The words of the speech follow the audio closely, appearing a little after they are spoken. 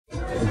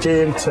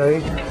G&T.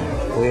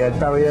 We had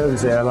Barry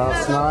Evans there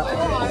last night.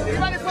 You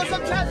ready for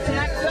some chanting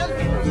action?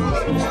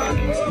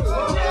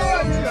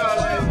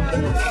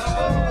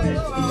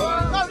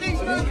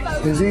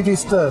 Is he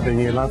disturbing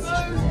you, love?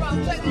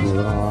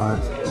 Right.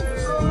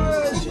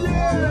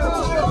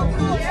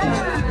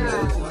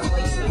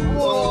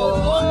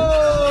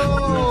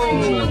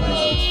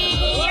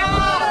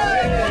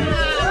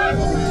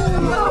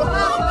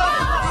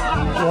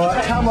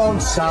 Right, come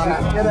on, son,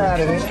 get out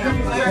of it.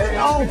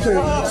 I'll do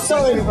it.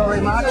 Sorry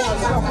very much.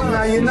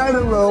 Now, you know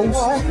the rules.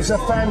 It's a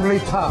family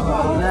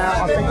pub.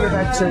 Now, I think you've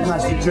had too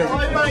much to drink.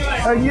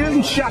 And you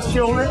can shut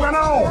your lip and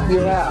all.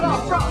 You're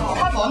out.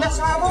 Come on, let's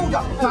have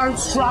order. Don't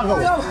struggle.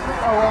 Oh,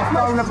 I've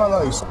phoned the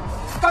police.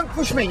 Don't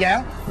push me,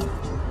 yeah?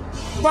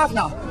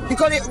 Governor, you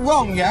got it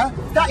wrong, yeah?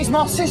 That is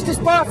my sister's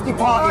birthday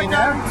party, I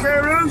yeah? don't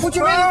care whose What do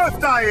you mean?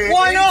 birthday it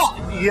Why is.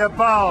 not? You're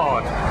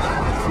barred.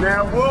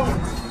 Now, walk.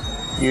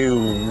 You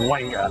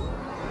wanker.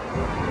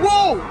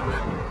 Walk!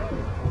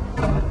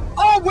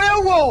 I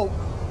will walk!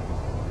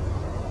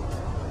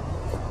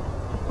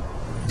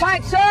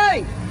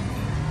 Taxi!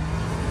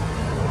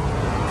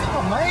 Come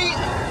on, mate.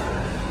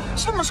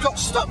 Someone's got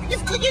to stop.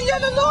 You've got your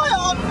yellow light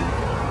on.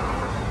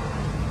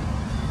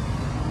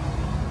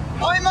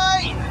 Oi,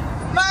 mate!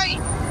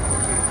 Mate!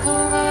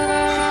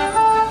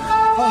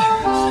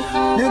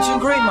 Oh, Newton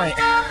Green, mate.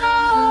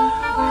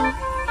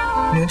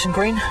 Newton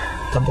Green?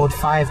 About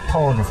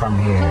 £5 from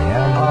here,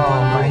 yeah?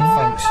 Oh, mate,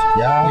 thanks.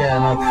 Yeah? Yeah,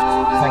 no,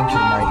 thank you,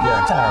 mate,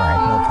 yeah. It's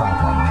alright, no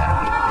problem,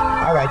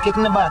 yeah. Alright, get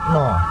in the back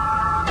now.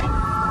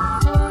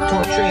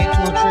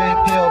 2323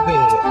 POB.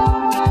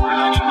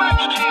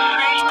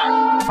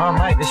 Oh,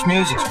 mate, this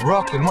music's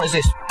rocking. What is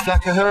this,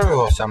 Black Uhuru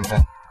or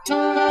something?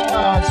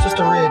 Oh, it's just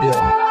a radio.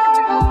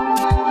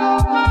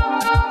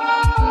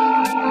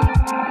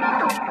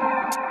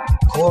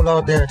 Cold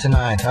out there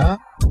tonight, huh?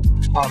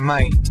 Oh,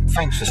 mate,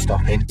 thanks for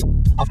stopping.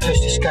 I've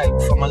just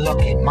escaped from a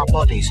lock-in. My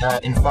body's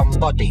hurting from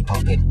body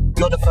popping.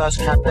 You're the first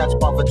cab that's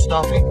bothered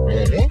stopping.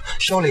 Really?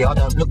 Surely I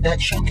don't look that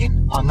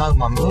shocking. I know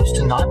my moves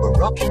tonight were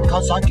rocking,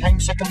 cause I came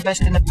second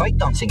best in the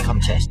breakdancing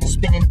contest.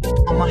 Spinning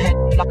on my head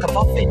like a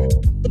boffin.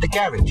 At the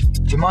garage,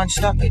 do you mind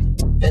stopping?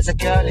 There's a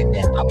girl in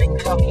there, I've been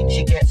clocking.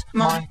 She gets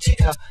my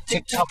ticker,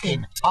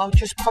 tick-tocking. I'll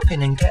just pop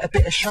in and get a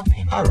bit of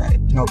shopping. Alright,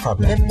 no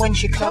problem. Then when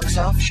she clocks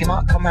off, she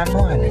might come round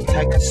mine and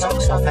take her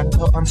socks off and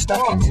put on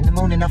stockings. In the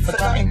morning I've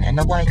forgotten, and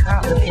I wake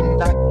up looking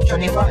like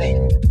Johnny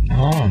Rotten.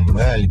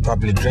 Well, you're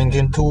probably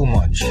drinking too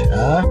much,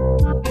 huh?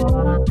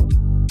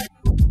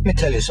 Let me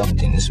tell you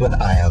something, this is what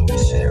I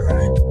always say,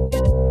 right?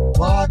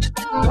 What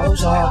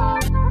goes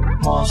up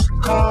must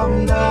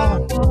come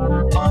down.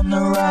 On the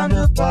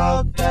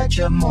roundabout that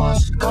you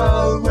must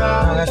go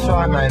round. Oh, that's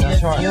right, mate,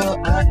 that's right. If you're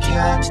a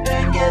cat,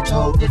 then get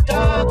told the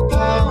dog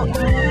pound.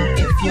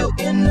 If you're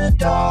in the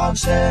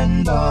dance,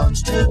 then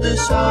dance to the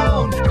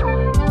sound.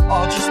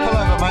 Oh, just pull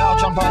over, mate, I'll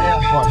jump out here.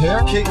 What,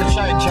 here? Keep the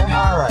change,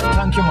 yeah? Alright,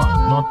 thank you,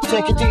 man. Now,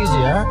 take it easy,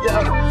 yeah?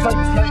 Yeah,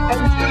 thanks, mate.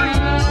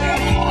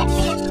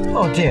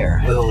 Oh,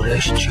 dear. Well,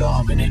 that's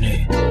charming,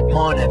 innit?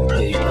 Mind them,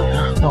 please,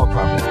 mate. No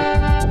problem.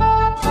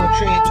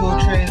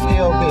 2323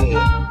 POB.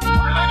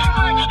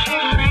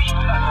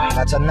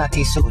 That's a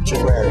natty suit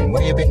you're wearing.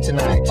 Where you been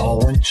tonight? I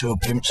went to a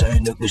pimp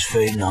saying it was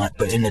free night,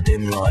 but in the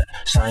dim light,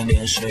 saying it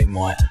didn't seem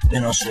right.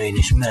 Then I see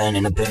this man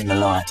in a beam of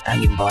light,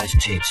 hanging by his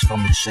tits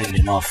from the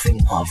ceiling. I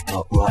think I've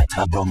got right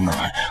to wrong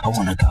night. I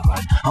wanna go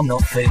home, I'm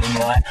not feeling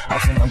right. I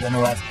think I'm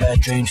gonna have bad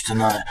dreams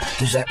tonight.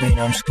 Does that mean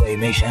I'm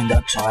squeamish and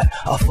uptight?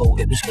 I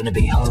thought it was gonna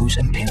be hoes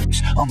and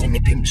pimps. I'm in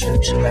the pimp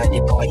suit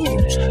surrounded by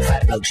pimps.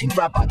 Fat blokes in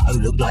rubber who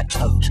look like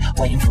toads,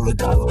 waiting for a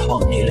go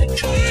on the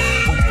electrodes.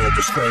 When I heard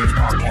the screams,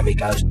 my carry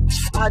goes,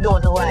 I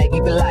don't know why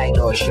people like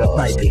those shows.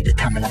 Maybe they're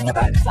coming on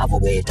about other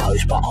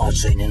weirdos, but I'd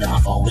seen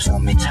enough, I was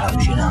on my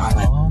toes, you know what I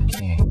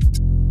mean?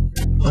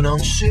 Okay. And I'm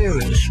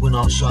serious when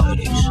I say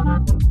this.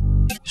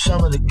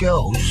 Some of the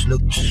girls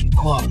looked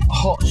quite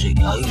hot as it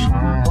goes.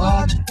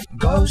 What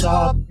goes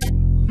up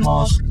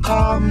must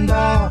come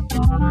down.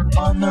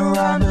 On the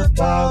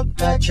roundabout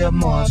that you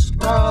must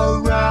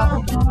go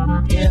round.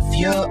 If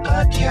you're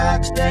a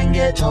cat, then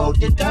get told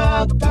the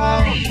dog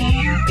pound.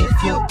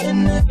 If you're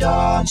in the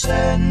dance,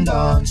 then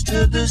dance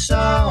to the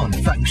sound.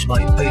 Thanks, mate,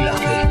 be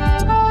lucky.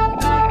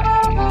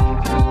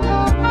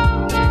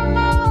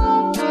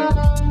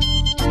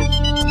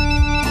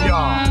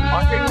 Yeah,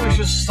 I think we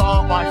should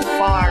start by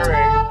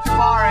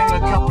firing a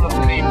couple of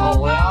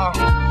people, yeah?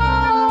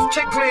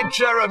 Particularly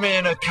Jeremy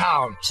in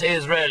accounts.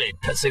 He's really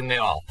pissing me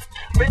off.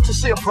 Been to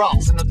see a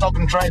Bratz in the Dog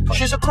and Draper.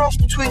 She's a cross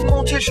between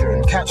Morticia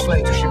and Cat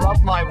Slater. She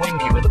rubbed my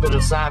winky with a bit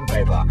of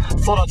sandpaper.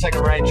 Thought I'd take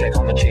a rain check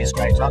on the cheese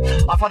grater.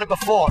 I've had it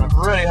before and it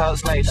really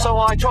hurts later. So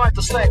I tried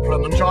the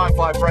stapler and giant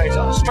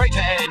vibrator. Straight to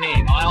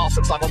A&E, my arse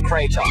looks like a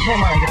crater. Oh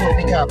man, get out,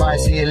 pick up, I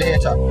see you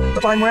later.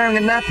 But I'm wearing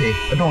a nappy.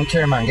 I don't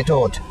care, man, get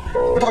out.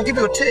 But I'll give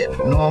you a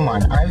tip. No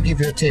man, I'll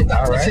give you a tip,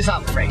 alright? This is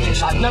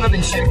outrageous. I've never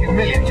been so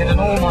humiliated in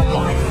all my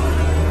life.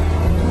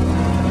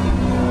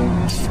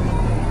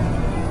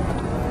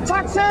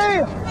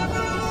 Taxi!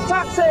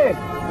 Taxi!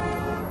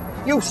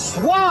 You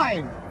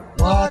swine!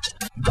 What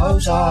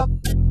goes up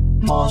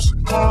must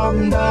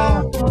come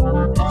down.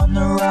 On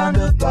the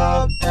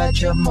roundabout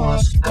that you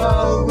must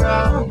go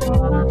round.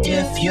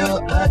 If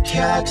you're a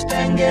cat,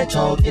 then get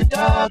told your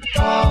dog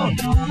pound.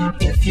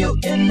 If you're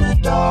in the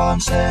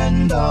dance,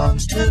 then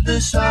dance to the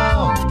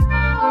sound.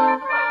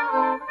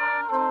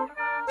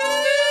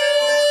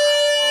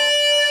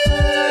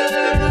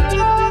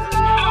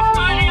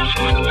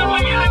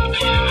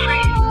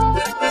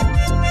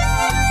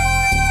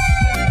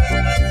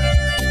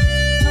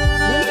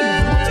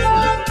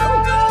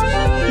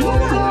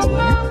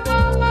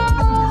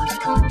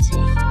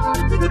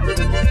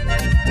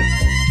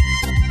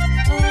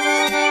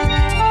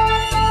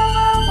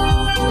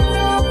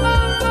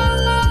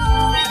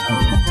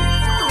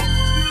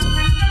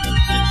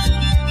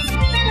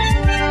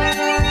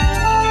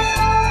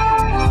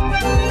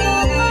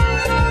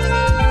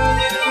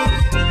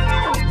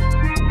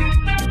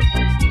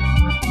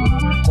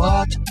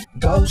 What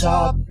goes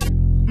up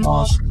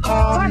must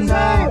come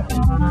down.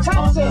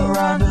 On the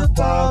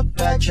roundabout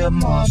that you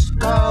must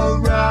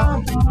go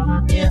round.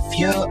 If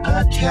you're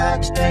a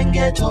cat, then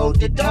get told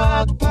the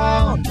dog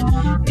pound.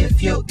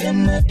 If you're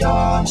in the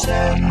dance,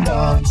 then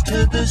dance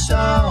to the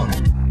sound.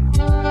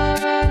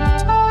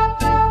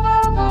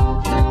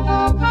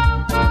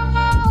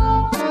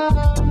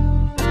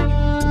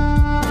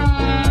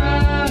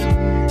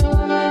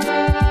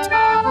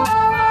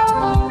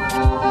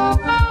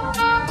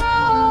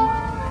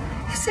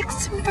 Is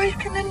eggs and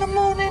bacon in the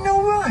morning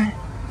all right?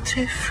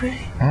 2, 3.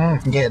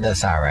 Yeah,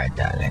 that's all right,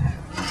 darling.